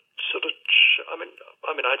sort of, I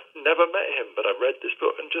mean, I'd never met him, but I read this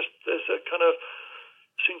book, and just there's a kind of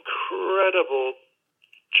this incredible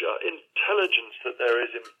intelligence that there is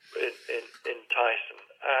in Tyson,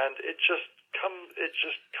 and it just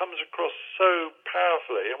comes across so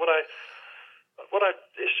powerfully. And it's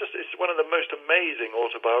one of the most amazing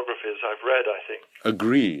autobiographies I've read, I think.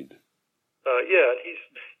 Agreed. Yeah, and he's,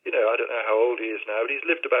 I don't know how old he is now, but he's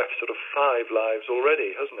lived about sort of 5 lives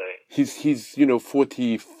already, hasn't he? He's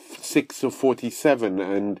 46 or 47,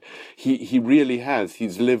 and he really has.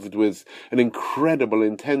 He's lived with an incredible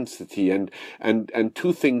intensity, and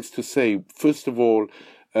two things to say. First of all,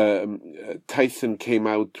 Tyson came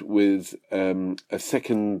out with a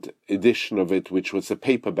second edition of it, which was a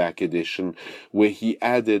paperback edition, where he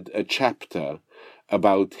added a chapter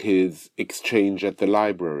about his exchange at the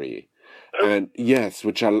library. And yes,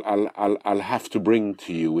 which I'll have to bring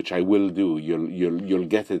to you, which I will do. You'll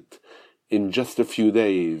get it in just a few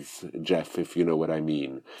days, Geoff, if you know what I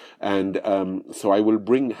mean. And so I will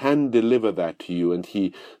hand deliver that to you. And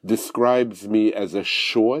he describes me as a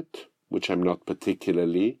short, which I'm not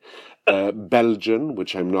particularly, Belgian,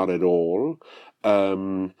 which I'm not at all,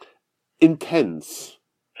 intense.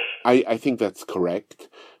 I think that's correct.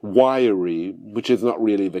 Wiry, which is not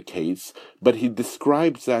really the case, but he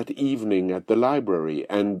describes that evening at the library,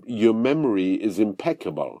 and your memory is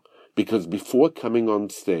impeccable, because before coming on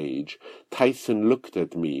stage, Tyson looked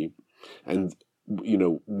at me, and,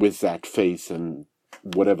 with that face and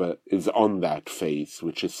whatever is on that face,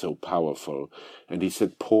 which is so powerful, and he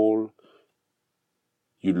said, "Paul,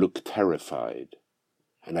 you look terrified."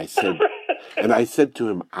 And I said to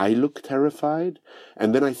him, "I look terrified?"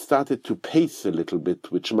 And then I started to pace a little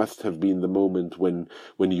bit, which must have been the moment when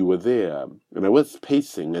you were there. And I was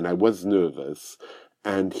pacing and I was nervous.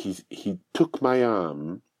 And he took my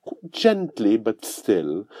arm, gently but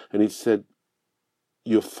still, and he said,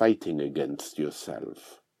 "You're fighting against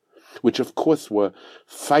yourself." Which, of course, were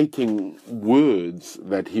fighting words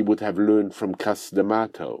that he would have learned from Cas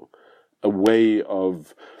D'Amato,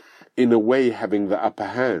 in a way having the upper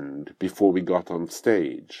hand before we got on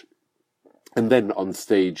stage. And then on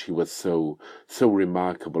stage he was so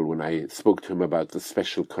remarkable when I spoke to him about the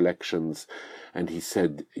special collections, and he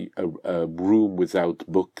said a room without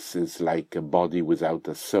books is like a body without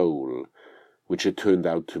a soul, which it turned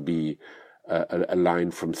out to be a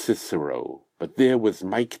line from Cicero. But there was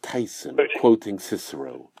Mike Tyson quoting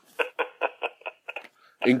Cicero.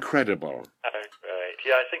 Incredible. Right.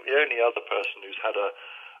 Yeah, I think the only other person who's had a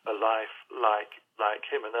life like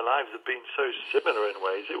him, and their lives have been so similar in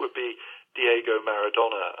ways, it would be Diego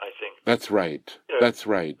Maradona, I think. That's right. That's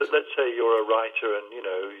right. Let's say you're a writer and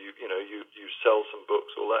you sell some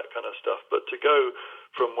books, all that kind of stuff, but to go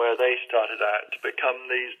from where they started out to become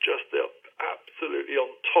they're absolutely on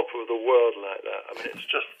top of the world like that. I mean, it's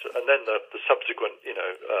just, and then the subsequent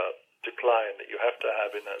decline that you have to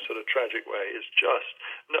have in that sort of tragic way is just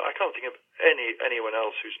no. I can't think of anyone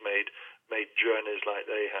else who's made journeys like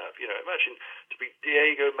they have. Imagine to be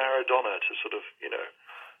Diego Maradona, to sort of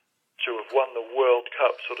to have won the World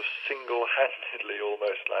Cup sort of single-handedly,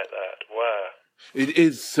 almost like that. Wow. It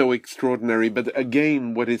is so extraordinary, but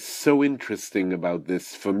again, what is so interesting about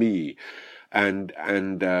this for me, and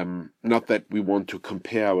not that we want to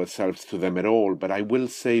compare ourselves to them at all, but I will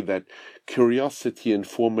say that curiosity and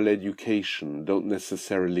formal education don't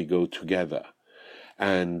necessarily go together.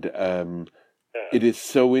 And it is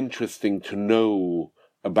so interesting to know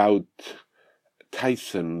about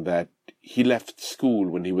Tyson that he left school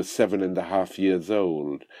when he was 7.5 years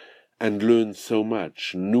old and learned so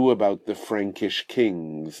much, knew about the Frankish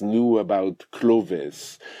kings, knew about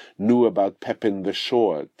Clovis, knew about Pepin the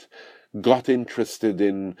Short, got interested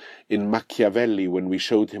in Machiavelli. When we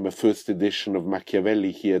showed him a first edition of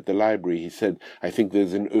Machiavelli here at the library, he said, "I think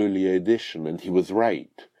there's an earlier edition," and he was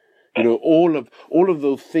right. All of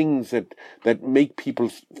those things that make people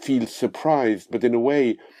feel surprised, but in a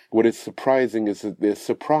way, what is surprising is that they're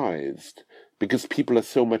surprised, because people are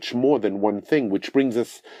so much more than one thing, which brings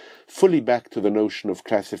us fully back to the notion of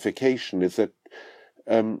classification, is that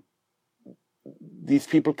these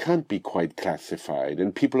people can't be quite classified,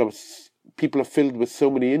 and people are filled with so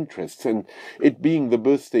many interests. And it being the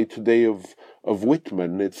birthday today of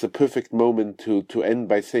Whitman, it's a perfect moment to end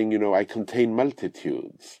by saying, I contain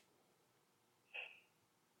multitudes.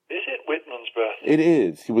 Is it Whitman's birthday? It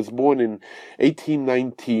is. He was born in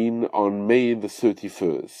 1819 on May the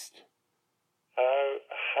 31st.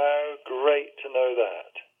 How great to know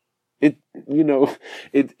that.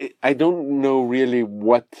 I don't know really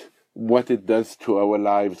what it does to our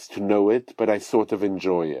lives to know it, but I sort of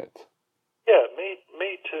enjoy it. Yeah, me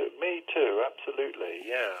too, absolutely,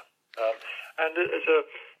 yeah. And as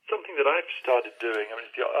something that I've started doing, I mean,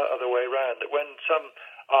 it's the other way around, that when some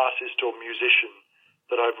artist or musician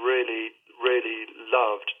that I've really, really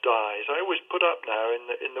loved dies, I always put up now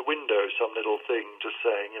in the window some little thing just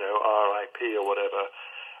saying, R.I.P. or whatever.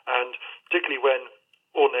 And particularly when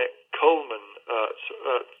Ornette Coleman,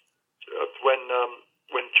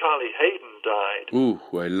 when Charlie Hayden died. Ooh,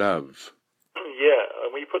 who I love. Yeah,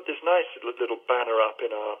 and we put this nice little banner up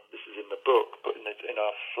this is in the book, put in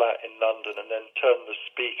our flat in London, and then turned the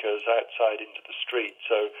speakers outside into the street.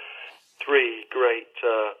 So 3 great,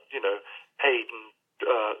 Hayden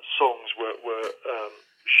songs were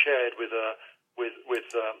shared with a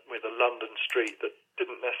London street that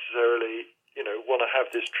didn't necessarily, want to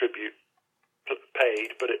have this tribute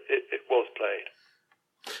paid, but it was played.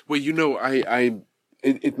 Well,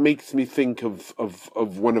 it makes me think of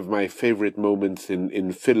one of my favorite moments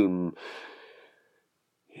in film.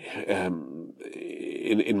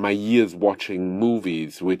 In my years watching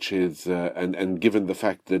movies, which is and given the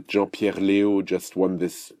fact that Jean-Pierre Léaud just won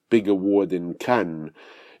this big award in Cannes,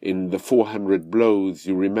 in the 400 Blows,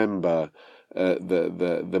 you remember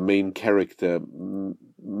the main character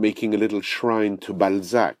making a little shrine to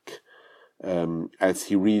Balzac as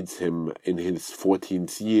he reads him in his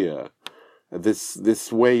 14th year.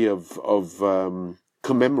 This way of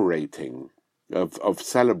commemorating. Of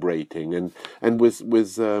celebrating and with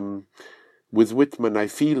Whitman I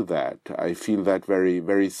feel that very,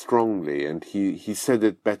 very strongly, and he said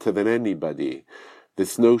it better than anybody.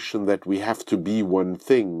 This notion that we have to be one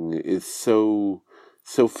thing is so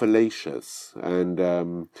fallacious and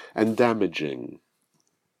damaging.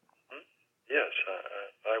 Yes,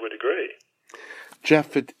 I would agree.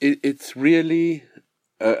 Geoff, it's really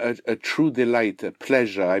a true delight, a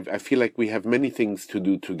pleasure. I feel like we have many things to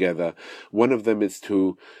do together. One of them is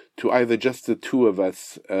to either just the two of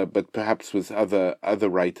us, but perhaps with other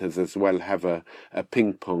writers as well, have a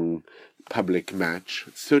ping pong public match.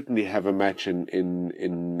 Certainly have a match in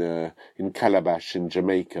Calabash in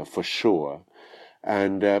Jamaica for sure,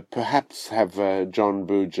 and perhaps have John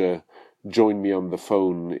Berger join me on the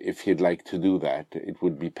phone if he'd like to do that. It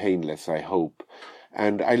would be painless, I hope.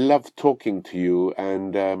 And I love talking to you,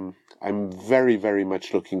 and I'm very, very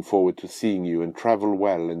much looking forward to seeing you, and travel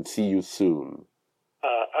well and see you soon.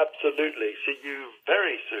 Absolutely. See you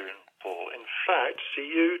very soon, Paul. In fact, see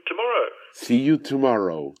you tomorrow. See you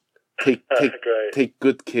tomorrow. Take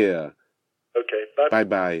good care. Okay, bye.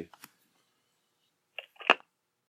 Bye-bye.